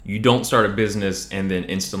You don't start a business and then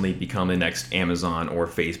instantly become the next Amazon or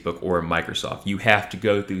Facebook or Microsoft. You have to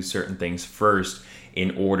go through certain things first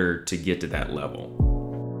in order to get to that level.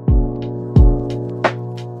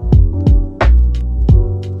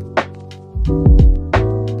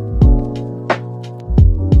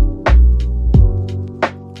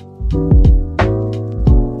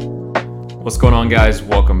 What's going on, guys?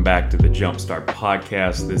 Welcome back to the Jumpstart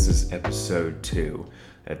Podcast. This is episode 2.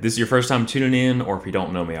 If this is your first time tuning in, or if you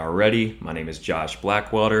don't know me already, my name is Josh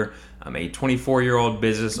Blackwelder. I'm a 24-year-old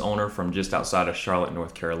business owner from just outside of Charlotte,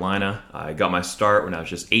 North Carolina. I got my start when I was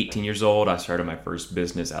just 18 years old. I started my first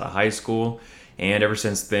business out of high school. And ever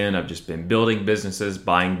since then, I've just been building businesses,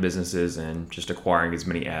 buying businesses, and just acquiring as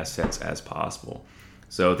many assets as possible.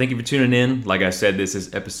 So thank you for tuning in. Like I said, this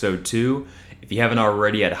is episode 2. If you haven't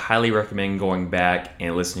already, I'd highly recommend going back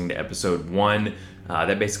and listening to episode 1.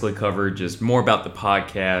 That basically covered just more about the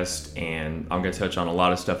podcast, and I'm going to touch on a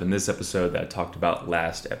lot of stuff in this episode that I talked about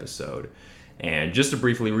last episode. And just to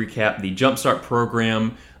briefly recap, the Jumpstart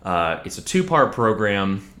program, it's a 2-part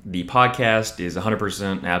program. The podcast is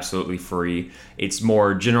 100% absolutely free. It's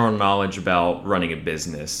more general knowledge about running a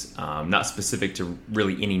business, not specific to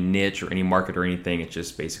really any niche or any market or anything. It's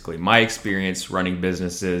just basically my experience running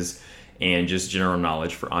businesses and just general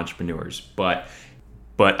knowledge for entrepreneurs. But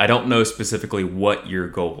I don't know specifically what your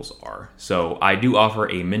goals are. So I do offer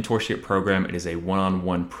a mentorship program. It is a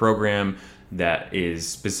one-on-one program that is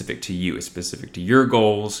specific to you. It's specific to your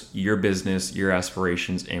goals, your business, your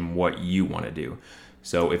aspirations, and what you want to do.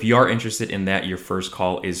 So if you are interested in that, your first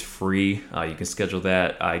call is free. You can schedule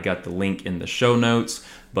that. I got the link in the show notes,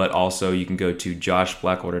 but also you can go to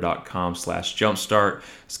joshblackwelder.com/jumpstart,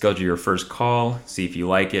 schedule your first call, see if you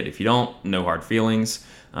like it. If you don't, no hard feelings.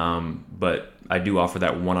 But I do offer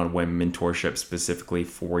that one-on-one mentorship specifically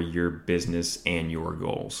for your business and your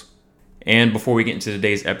goals. And before we get into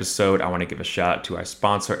today's episode, I want to give a shout out to our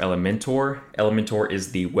sponsor, Elementor. Elementor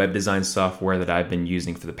is the web design software that I've been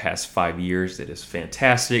using for the past 5 years. It is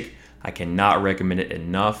fantastic. I cannot recommend it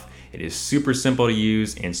enough. It is super simple to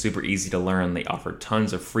use and super easy to learn. They offer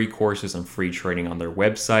tons of free courses and free training on their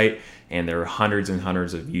website, and there are hundreds and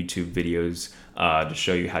hundreds of YouTube videos to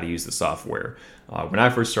show you how to use the software. When I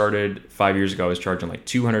first started 5 years ago, I was charging like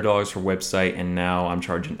 $200 for a website, and now I'm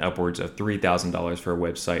charging upwards of $3,000 for a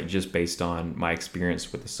website just based on my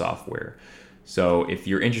experience with the software. So if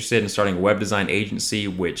you're interested in starting a web design agency,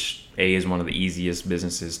 which A, is one of the easiest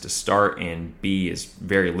businesses to start, and B, is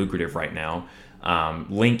very lucrative right now,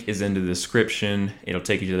 link is in the description. It'll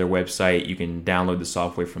take you to their website. You can download the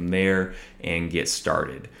software from there and get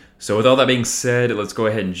started. So with all that being said, let's go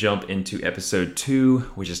ahead and jump into episode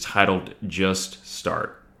 2, which is titled Just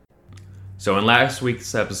Start. So in last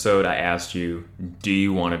week's episode, I asked you, do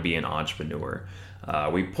you want to be an entrepreneur?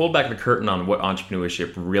 We pulled back the curtain on what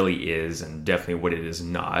entrepreneurship really is and definitely what it is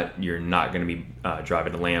not. You're not going to be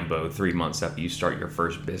driving a Lambo 3 months after you start your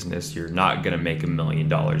first business. You're not going to make $1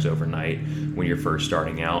 million overnight when you're first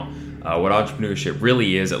starting out. What entrepreneurship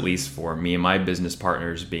really is, at least for me and my business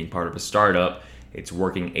partners being part of a startup, it's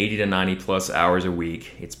working 80 to 90 plus hours a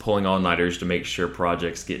week. It's pulling all-nighters to make sure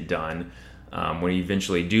projects get done. When you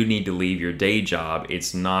eventually do need to leave your day job,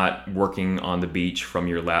 it's not working on the beach from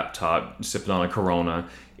your laptop, sipping on a Corona.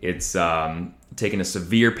 It's taking a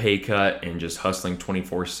severe pay cut and just hustling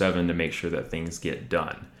 24/7 to make sure that things get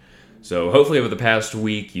done. So hopefully over the past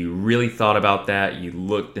week, you really thought about that. You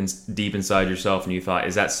looked deep inside yourself and you thought,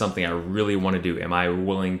 is that something I really want to do? Am I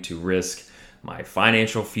willing to risk my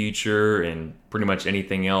financial future and pretty much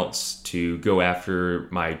anything else to go after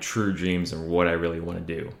my true dreams and what I really want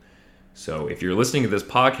to do? So if you're listening to this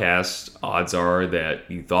podcast, odds are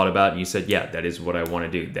that you thought about it and you said, yeah, that is what I want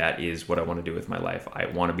to do. That is what I want to do with my life. I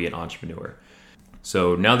want to be an entrepreneur.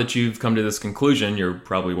 So now that you've come to this conclusion, you're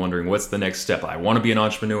probably wondering, what's the next step? I want to be an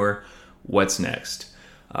entrepreneur. What's next?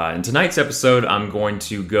 In tonight's episode, I'm going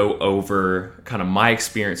to go over kind of my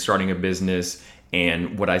experience starting a business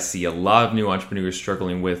and what I see a lot of new entrepreneurs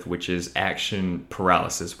struggling with, which is action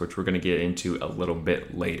paralysis, which we're going to get into a little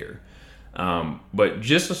bit later. But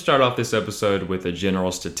just to start off this episode with a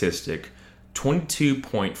general statistic,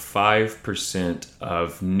 22.5%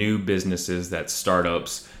 of new businesses that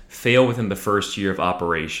startups fail within the first year of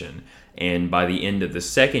operation. And by the end of the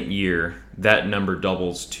second year, that number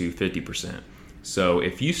doubles to 50%. So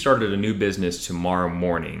if you started a new business tomorrow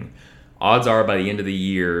morning, odds are by the end of the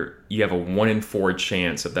year, you have a 1 in 4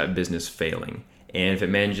 chance of that business failing. And if it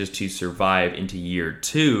manages to survive into year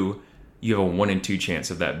 2, you have a 1 in 2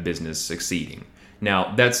 chance of that business succeeding.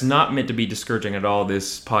 Now, that's not meant to be discouraging at all.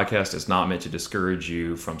 This podcast is not meant to discourage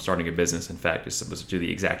you from starting a business. In fact, it's supposed to do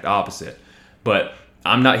the exact opposite. But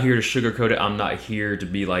I'm not here to sugarcoat it. I'm not here to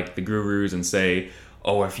be like the gurus and say,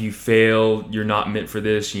 oh, if you fail, you're not meant for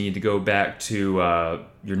this. You need to go back to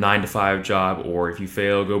your 9 to 5 job, or if you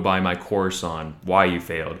fail, go buy my course on why you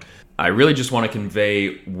failed. I really just want to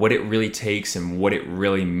convey what it really takes and what it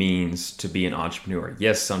really means to be an entrepreneur.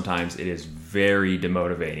 Yes, sometimes it is very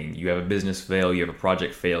demotivating. You have a business fail, you have a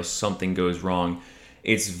project fail, something goes wrong.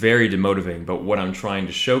 It's very demotivating, but what I'm trying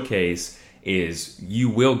to showcase is you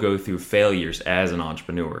will go through failures as an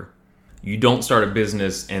entrepreneur. You don't start a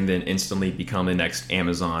business and then instantly become the next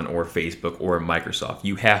Amazon or Facebook or Microsoft.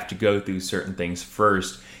 You have to go through certain things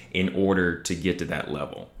first in order to get to that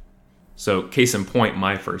level. So case in point,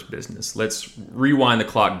 my first business. Let's rewind the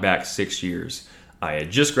clock back 6 years. I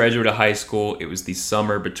had just graduated high school. It was the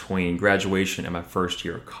summer between graduation and my first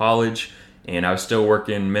year of college, and I was still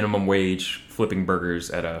working minimum wage, flipping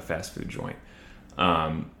burgers at a fast food joint.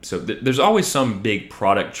 There's always some big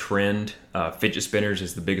product trend. Fidget spinners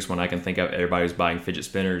is the biggest one I can think of. Everybody was buying fidget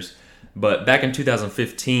spinners. But back in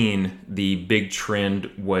 2015, the big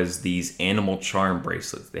trend was these animal charm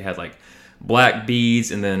bracelets. They had like black beads,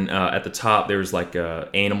 and then at the top there was like a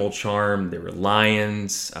animal charm. There were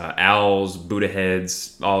lions, owls, Buddha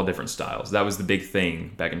heads, all different styles. That was the big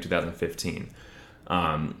thing back in 2015.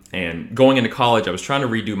 And going into college, I was trying to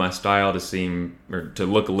redo my style to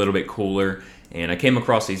look a little bit cooler. And I came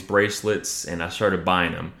across these bracelets and I started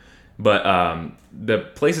buying them. But the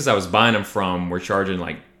places I was buying them from were charging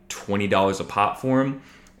like $20 a pop for them.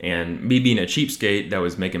 And me being a cheapskate that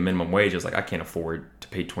was making minimum wage, I was like, I can't afford to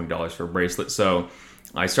pay $20 for a bracelet. So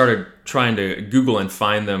I started trying to Google and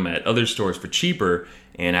find them at other stores for cheaper.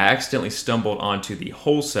 And I accidentally stumbled onto the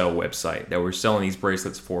wholesale website that were selling these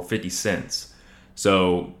bracelets for 50 cents.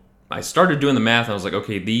 So I started doing the math and I was like,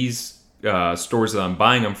 okay, these stores that I'm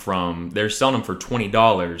buying them from, they're selling them for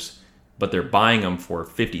 $20, but they're buying them for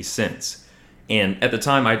 50 cents. And at the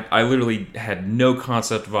time, I literally had no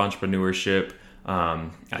concept of entrepreneurship.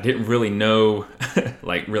 I didn't really know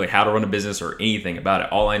like really how to run a business or anything about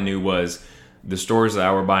it. All I knew was the stores that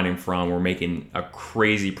I were buying them from were making a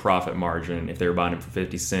crazy profit margin if they were buying them for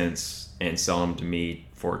 50 cents and selling them to me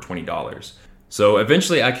for $20. So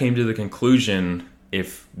eventually I came to the conclusion,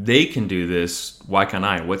 if they can do this, why can't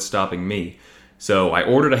I? What's stopping me? So I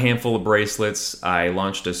ordered a handful of bracelets. I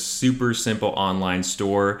launched a super simple online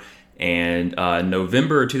store. And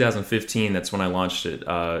November 2015, that's when I launched it.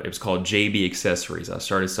 It was called JB Accessories. I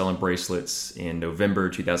started selling bracelets in November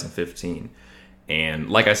 2015. And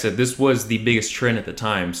like I said, this was the biggest trend at the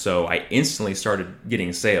time. So I instantly started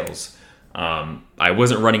getting sales. I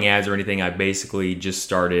wasn't running ads or anything. I basically just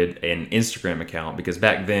started an Instagram account because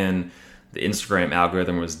back then the Instagram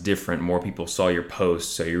algorithm was different. More people saw your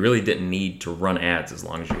posts. So you really didn't need to run ads as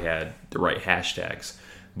long as you had the right hashtags.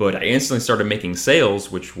 But I instantly started making sales,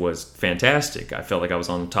 which was fantastic. I felt like I was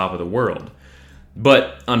on the top of the world.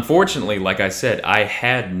 But unfortunately, like I said, I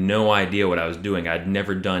had no idea what I was doing. I'd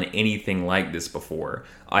never done anything like this before.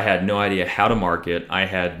 I had no idea how to market. I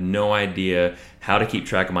had no idea how to keep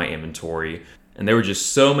track of my inventory. And there were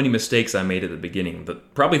just so many mistakes I made at the beginning.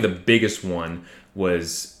 Probably the biggest one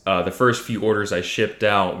was the first few orders I shipped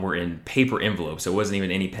out were in paper envelopes. It wasn't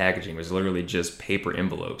even any packaging. It was literally just paper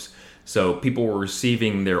envelopes. So people were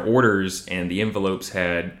receiving their orders and the envelopes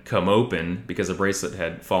had come open because the bracelet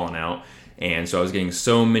had fallen out. And so I was getting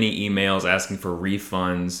so many emails asking for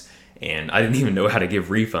refunds, and I didn't even know how to give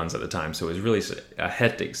refunds at the time. So it was really a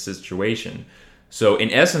hectic situation. So in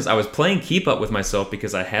essence, I was playing keep up with myself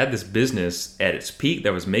because I had this business at its peak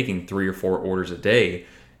that was making 3 or 4 orders a day,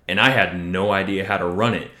 and I had no idea how to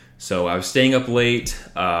run it. So I was staying up late,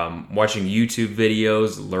 watching YouTube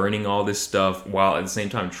videos, learning all this stuff, while at the same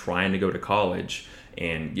time trying to go to college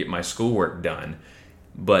and get my schoolwork done.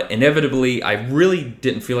 But inevitably, I really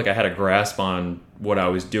didn't feel like I had a grasp on what I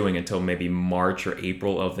was doing until maybe March or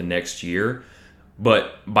April of the next year.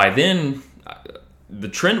 But by then, the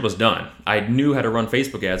trend was done. I knew how to run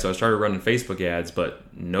Facebook ads, so I started running Facebook ads, but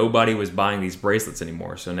nobody was buying these bracelets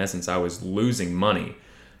anymore. So in essence, I was losing money.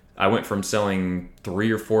 I went from selling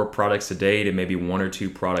 3 or 4 products a day to maybe 1 or 2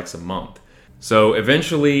 products a month. So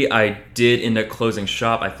eventually I did end up closing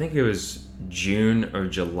shop. I think it was June or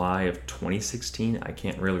July of 2016. I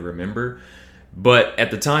can't really remember. But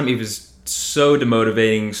at the time it was so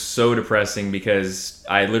demotivating, so depressing, because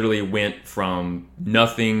I literally went from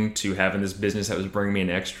nothing to having this business that was bringing me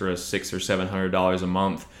an extra $600 or $700 a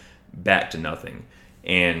month back to nothing.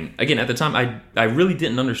 And again, at the time, I really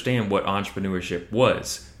didn't understand what entrepreneurship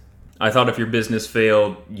was. I thought if your business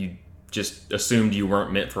failed, you just assumed you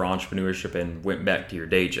weren't meant for entrepreneurship and went back to your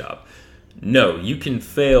day job. No, you can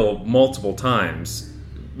fail multiple times.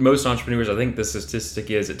 most entrepreneurs, I think the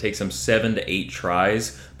statistic is it takes them 7 to 8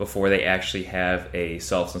 tries before they actually have a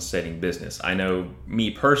self-sustaining business. I know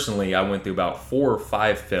me personally, I went through about 4 or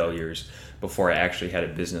 5 failures before I actually had a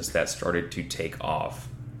business that started to take off.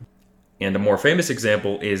 And a more famous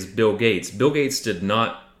example is Bill Gates. Bill Gates did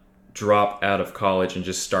not drop out of college and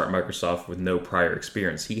just start Microsoft with no prior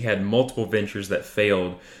experience. He had multiple ventures that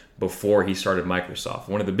failed before he started Microsoft.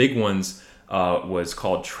 One of the big ones was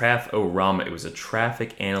called Trafforama. It was a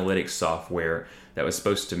traffic analytics software that was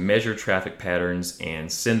supposed to measure traffic patterns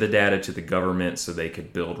and send the data to the government so they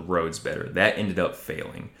could build roads better. That ended up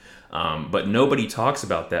failing. But nobody talks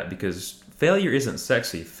about that because failure isn't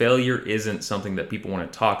sexy. Failure isn't something that people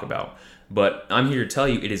want to talk about. But I'm here to tell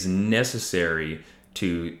you it is necessary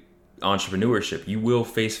to entrepreneurship. You will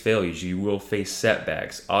face failures. You will face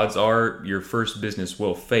setbacks. Odds are your first business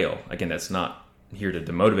will fail. Again, that's not here to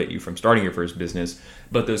demotivate you from starting your first business,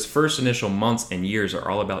 but those first initial months and years are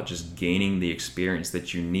all about just gaining the experience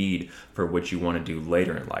that you need for what you want to do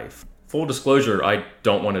later in life. Full disclosure, I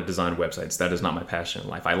don't want to design websites. That is not my passion in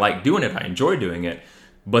life. I like doing it. I enjoy doing it,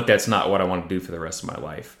 but that's not what I want to do for the rest of my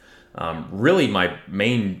life. Really, my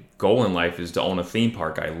main goal in life is to own a theme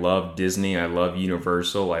park. I love Disney. I love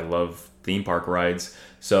Universal. I love theme park rides.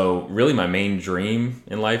 So really, my main dream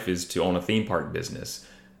in life is to own a theme park business.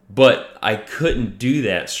 But I couldn't do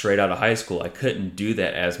that straight out of high school. I couldn't do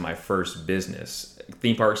that as my first business.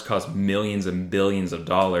 Theme parks cost millions and billions of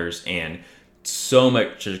dollars and so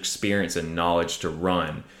much experience and knowledge to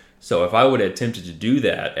run. So if I would have attempted to do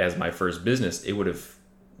that as my first business, it would have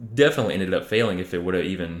definitely ended up failing if it would have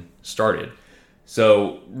even started.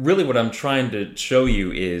 So really what I'm trying to show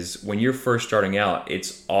you is when you're first starting out,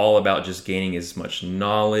 it's all about just gaining as much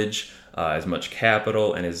knowledge, as much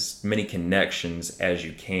capital, and as many connections as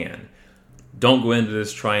you can. Don't go into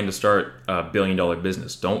this trying to start a billion-dollar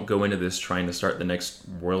business. Don't go into this trying to start the next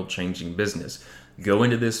world-changing business. Go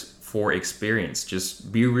into this for experience.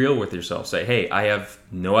 Just be real with yourself. Say, hey, I have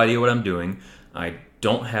no idea what I'm doing. I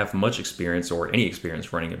don't have much experience or any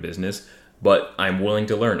experience running a business, but I'm willing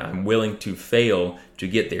to learn. I'm willing to fail to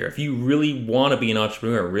get there. If you really want to be an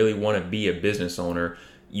entrepreneur, really want to be a business owner,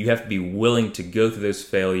 you have to be willing to go through those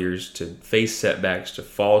failures, to face setbacks, to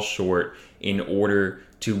fall short in order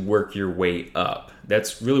to work your way up.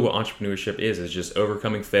 That's really what entrepreneurship is just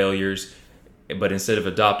overcoming failures. But instead of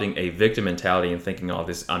adopting a victim mentality and thinking, oh,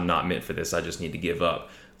 I'm not meant for this, I just need to give up.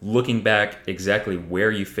 Looking back exactly where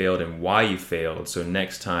you failed and why you failed, so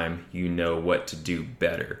next time you know what to do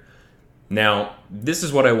better. Now, this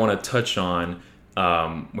is what I want to touch on,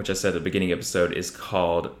 which I said at the beginning episode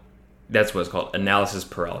that's what it's called, analysis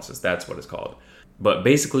paralysis. That's what it's called. But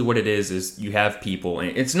basically what it is you have people,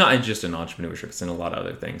 and it's not just in entrepreneurship, it's in a lot of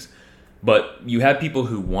other things. But you have people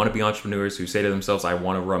who want to be entrepreneurs who say to themselves, I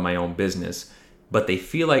want to run my own business, but they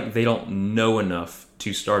feel like they don't know enough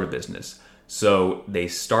to start a business. So they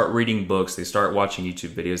start reading books, they start watching YouTube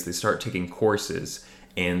videos, they start taking courses,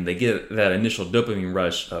 and they get that initial dopamine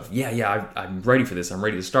rush of, I'm ready for this, I'm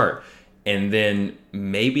ready to start. And then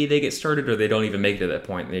maybe they get started or they don't even make it to that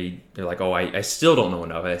point. They're like, oh, I still don't know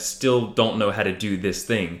enough. I still don't know how to do this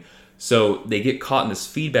thing. So they get caught in this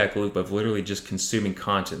feedback loop of literally just consuming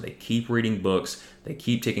content. They keep reading books, they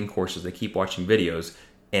keep taking courses, they keep watching videos,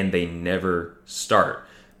 and they never start.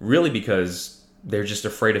 Really because they're just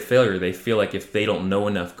afraid of failure. They feel like if they don't know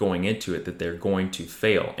enough going into it that they're going to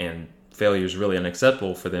fail. And failure is really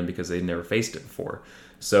unacceptable for them because they've never faced it before.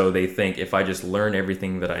 So they think if I just learn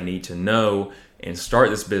everything that I need to know and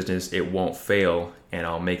start this business, it won't fail and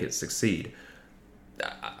I'll make it succeed.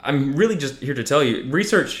 I'm really just here to tell you,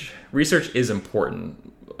 research is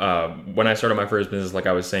important. When I started my first business, like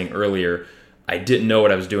I was saying earlier, I didn't know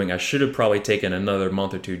what I was doing. I should have probably taken another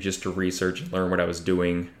month or two just to research and learn what I was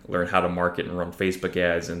doing, learn how to market and run Facebook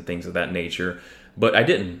ads and things of that nature. But I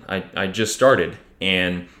didn't. I just started.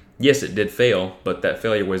 And yes, it did fail, but that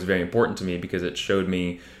failure was very important to me because it showed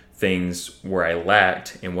me things where I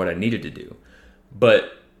lacked and what I needed to do.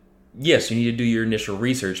 But yes, you need to do your initial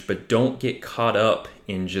research, but don't get caught up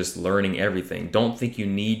in just learning everything. Don't think you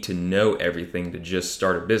need to know everything to just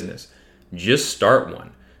start a business. Just start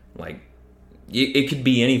one. Like, it could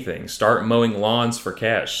be anything. Start mowing lawns for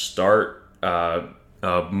cash. Start a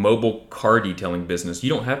mobile car detailing business. You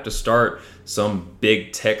don't have to start some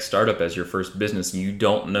big tech startup as your first business. You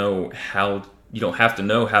don't have to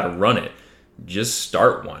know how to run it. Just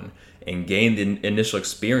start one and gain the initial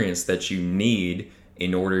experience that you need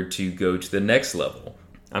in order to go to the next level.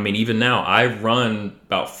 I mean, even now, I run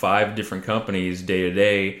about 5 different companies day to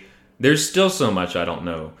day. There's still so much I don't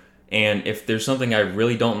know. And if there's something I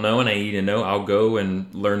really don't know and I need to know, I'll go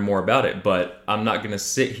and learn more about it. But I'm not going to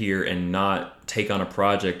sit here and not take on a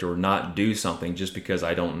project or not do something just because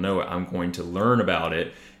I don't know it. I'm going to learn about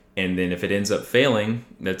it. And then if it ends up failing,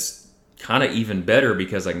 that's kind of even better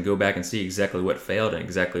because I can go back and see exactly what failed and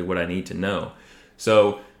exactly what I need to know.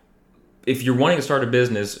 So if you're wanting to start a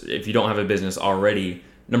business, if you don't have a business already,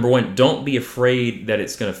 number one, don't be afraid that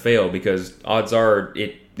it's going to fail, because odds are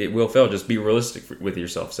it will fail. Just be realistic with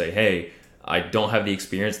yourself. Say, hey, I don't have the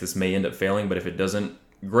experience. This may end up failing, but if it doesn't,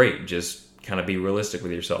 great. Just kind of be realistic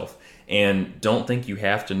with yourself. And don't think you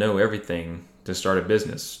have to know everything to start a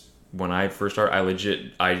business. When I first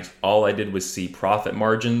started, all I did was see profit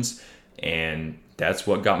margins, and that's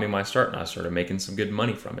what got me my start, and I started making some good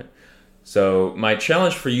money from it. So my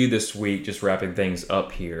challenge for you this week, just wrapping things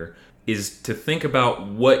up here, is to think about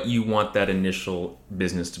what you want that initial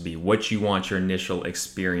business to be, what you want your initial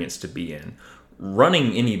experience to be in.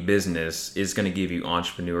 Running any business is going to give you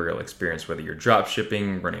entrepreneurial experience, whether you're drop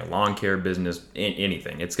shipping, running a lawn care business,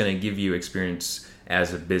 anything. It's going to give you experience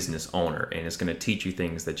as a business owner, and it's going to teach you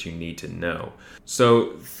things that you need to know.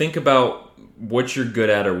 So think about what you're good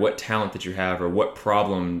at, or what talent that you have, or what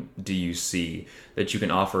problem do you see that you can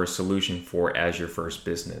offer a solution for as your first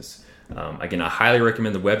business. Again, I highly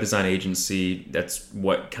recommend the web design agency. That's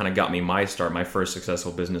what kind of got me my start. My first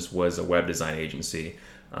successful business was a web design agency.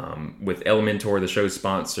 With Elementor, the show's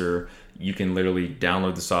sponsor, you can literally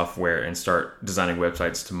download the software and start designing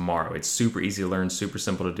websites tomorrow. It's super easy to learn, super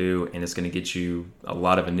simple to do, and it's going to get you a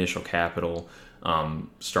lot of initial capital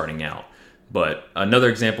starting out. But another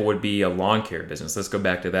example would be a lawn care business. Let's go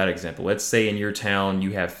back to that example. Let's say in your town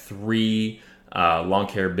you have 3 lawn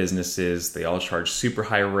care businesses. They all charge super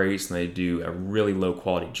high rates, and they do a really low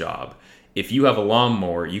quality job. If you have a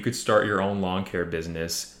lawnmower, you could start your own lawn care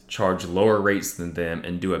business, charge lower rates than them,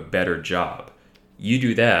 and do a better job. You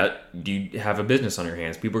do that, you have a business on your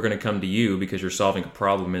hands. People are going to come to you because you're solving a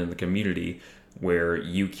problem in the community where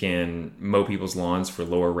you can mow people's lawns for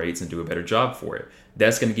lower rates and do a better job for it.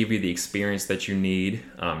 That's going to give you the experience that you need.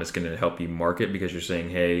 It's going to help you market because you're saying,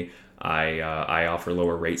 hey, I offer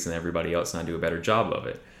lower rates than everybody else, and I do a better job of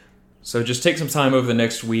it. So just take some time over the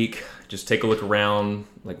next week. Just take a look around.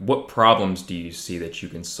 Like, what problems do you see that you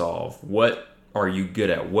can solve? What are you good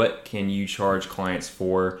at? What can you charge clients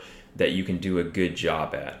for that you can do a good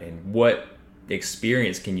job at? And what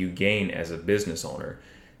experience can you gain as a business owner?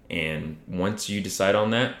 And once you decide on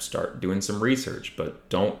that, start doing some research, but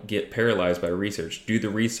don't get paralyzed by research. Do the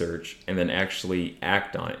research and then actually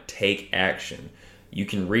act on it. Take action. You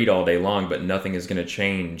can read all day long, but nothing is going to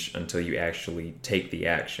change until you actually take the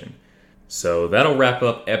action. So that'll wrap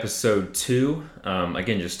up episode 2.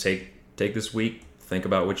 Again, just take this week, think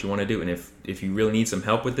about what you want to do. And if you really need some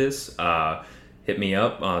help with this, hit me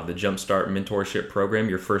up. The Jumpstart Mentorship Program.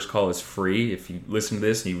 Your first call is free. If you listen to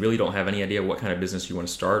this and you really don't have any idea what kind of business you want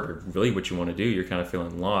to start, or really what you want to do, you're kind of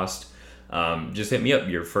feeling lost, just hit me up.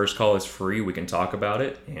 Your first call is free. We can talk about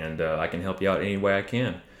it, and I can help you out any way I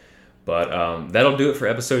can. But that'll do it for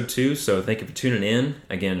episode 2. So thank you for tuning in.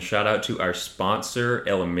 Again, shout out to our sponsor,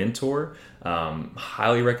 Elementor.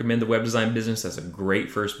 Highly recommend the web design business. That's a great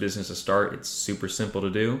first business to start. It's super simple to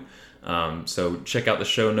do. So check out the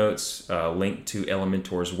show notes, link to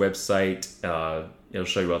Elementor's website. It'll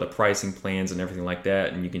show you all the pricing plans and everything like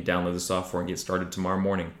that, and you can download the software and get started tomorrow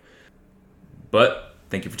morning. But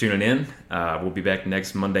thank you for tuning in. We'll be back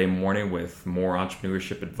next Monday morning with more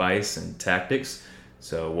entrepreneurship advice and tactics.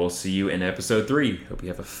 So we'll see you in episode 3. Hope you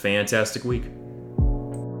have a fantastic week.